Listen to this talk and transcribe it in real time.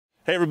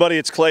Hey everybody,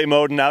 it's Clay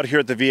Moden out here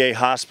at the VA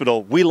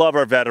hospital. We love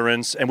our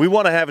veterans and we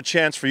want to have a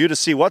chance for you to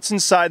see what's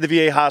inside the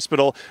VA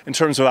hospital in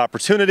terms of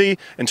opportunity,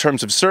 in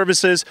terms of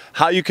services,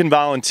 how you can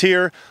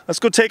volunteer. Let's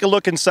go take a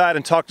look inside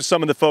and talk to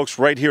some of the folks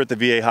right here at the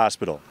VA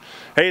hospital.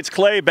 Hey, it's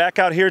Clay back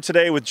out here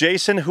today with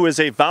Jason, who is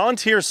a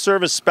volunteer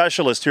service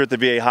specialist here at the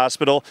VA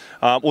hospital.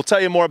 We'll tell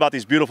you more about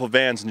these beautiful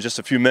vans in just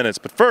a few minutes.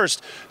 But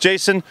first,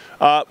 Jason,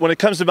 when it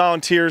comes to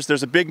volunteers,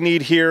 there's a big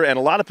need here and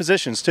a lot of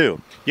positions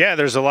too. Yeah,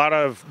 there's a lot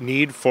of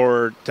need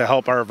to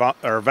help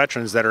our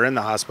veterans that are in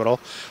the hospital.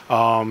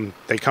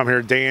 They come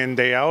here day in,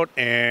 day out,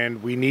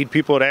 and we need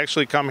people to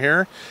actually come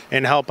here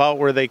and help out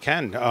where they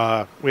can.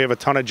 We have a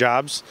ton of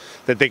jobs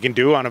that they can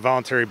do on a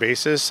voluntary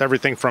basis,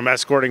 everything from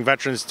escorting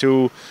veterans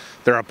to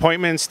their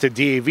appointments, to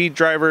DAV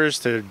drivers,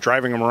 to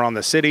driving them around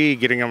the city,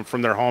 getting them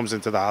from their homes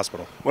into the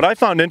hospital. What I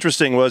found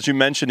interesting was you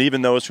mentioned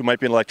even those who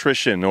might be an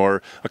electrician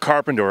or a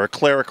carpenter or a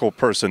clerical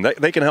person,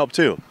 they can help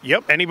too.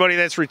 Yep, anybody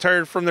that's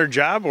retired from their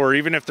job, or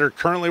even if they're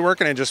currently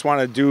working and just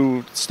want to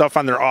do stuff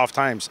on their off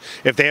times.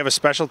 If they have a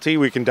specialty,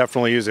 we can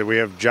definitely use it. We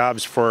have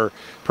jobs for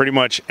pretty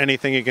much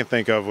anything you can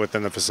think of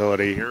within the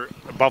facility here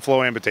in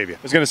Buffalo and Batavia.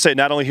 I was going to say,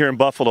 not only here in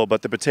Buffalo,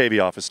 but the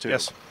Batavia office too.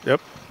 Yes, yep.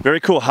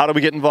 Very cool. How do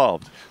we get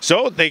involved?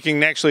 So they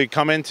can actually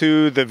come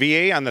into the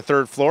VA on the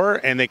 3rd floor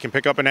and they can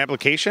pick up an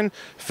application,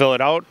 fill it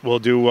out. We'll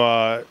do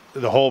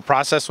the whole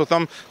process with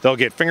them. They'll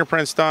get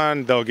fingerprints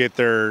done, they'll get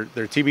their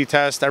TB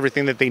test,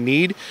 everything that they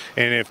need.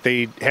 And if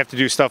they have to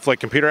do stuff like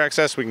computer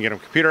access, we can get them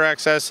computer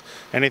access,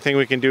 anything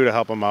we can do to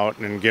help them out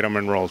and get them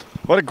enrolled.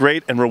 What a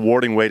great and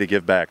rewarding way to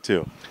give back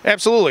too.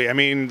 Absolutely. I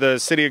mean, the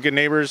City of Good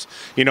Neighbors,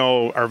 you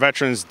know, our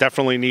veterans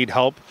definitely need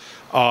help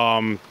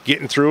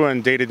getting through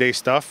and day-to-day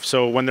stuff.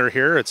 So when they're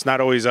here, it's not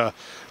always the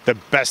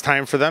best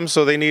time for them,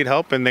 so they need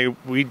help, and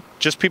we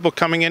just people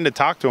coming in to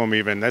talk to them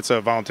even. That's a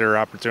volunteer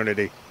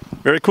opportunity.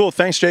 Very cool.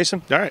 Thanks,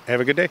 Jason. All right.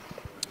 Have a good day.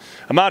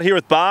 I'm out here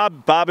with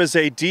Bob. Bob is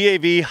a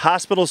DAV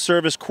hospital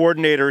service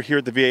coordinator here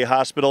at the VA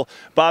hospital.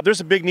 Bob, there's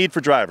a big need for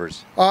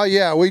drivers.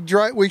 Yeah,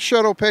 we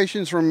shuttle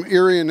patients from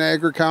Erie and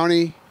Niagara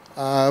County.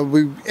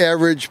 We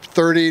average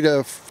 30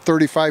 to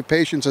 35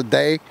 patients a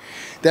day.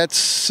 That's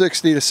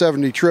 60 to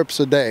 70 trips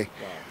a day.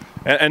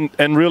 Wow.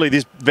 And really,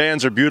 these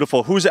vans are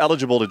beautiful. Who's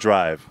eligible to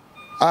drive?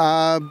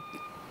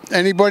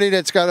 Anybody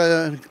that's got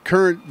a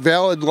current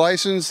valid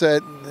license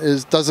that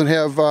doesn't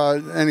have a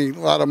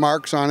lot of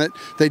marks on it.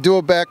 They do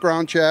a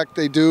background check.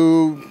 I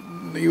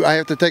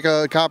have to take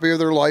a copy of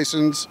their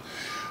license.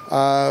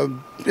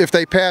 If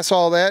they pass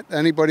all that,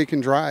 anybody can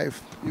drive.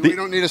 We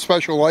don't need a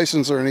special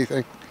license or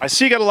anything. I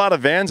see you got a lot of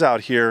vans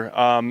out here.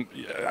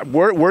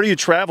 Where do you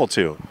travel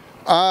to?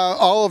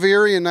 All of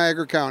Erie and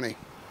Niagara County.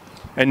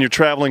 And you're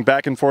traveling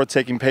back and forth,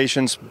 taking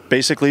patients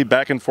basically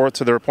back and forth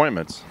to their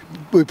appointments?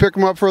 We pick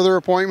them up for their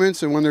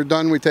appointments, and when they're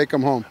done, we take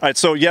them home. All right,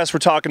 so yes, we're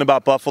talking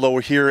about Buffalo.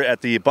 We're here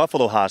at the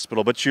Buffalo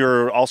Hospital, but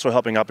you're also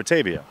helping out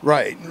Batavia.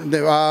 Right.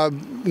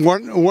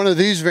 One of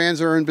these vans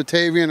are in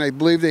Batavia, and I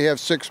believe they have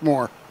 6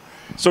 more.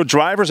 So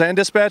drivers and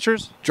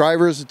dispatchers?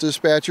 Drivers,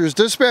 dispatchers.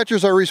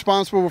 Dispatchers are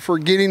responsible for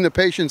getting the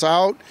patients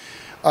out,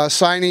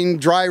 assigning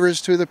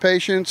drivers to the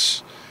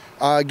patients,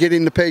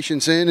 getting the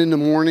patients in the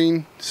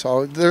morning.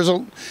 So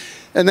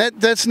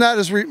that's not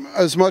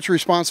as much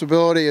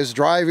responsibility as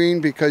driving,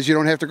 because you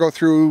don't have to go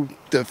through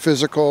the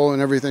physical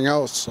and everything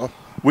else. So.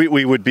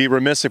 We would be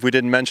remiss if we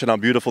didn't mention how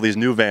beautiful these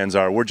new vans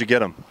are. Where'd you get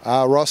them?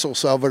 Russell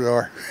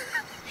Salvador.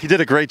 He did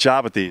a great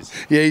job at these.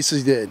 Yes,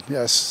 he did.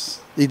 Yes.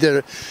 He did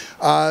it.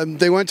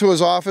 They went to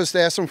his office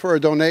to ask him for a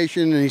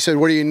donation, and he said,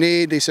 "What do you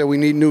need?" They said, "We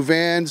need new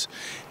vans."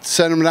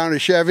 Sent them down to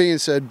Chevy and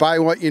said, "Buy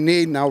what you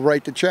need, and I'll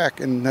write the check."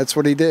 And that's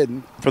what he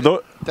did.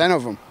 10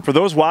 of them. For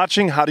those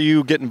watching, how do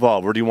you get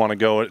involved? Where do you want to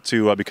go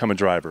to become a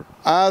driver?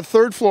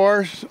 3rd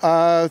floor,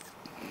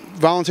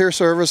 volunteer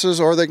services,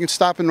 or they can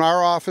stop in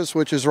our office,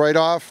 which is right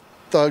off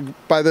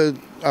by the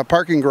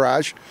parking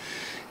garage,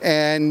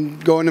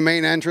 and go in the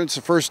main entrance.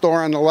 The first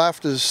door on the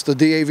left is the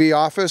DAV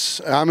office.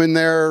 I'm in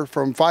there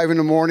from 5 in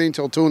the morning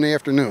till 2 in the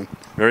afternoon.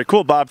 Very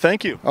cool, Bob.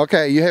 Thank you.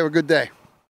 Okay, you have a good day.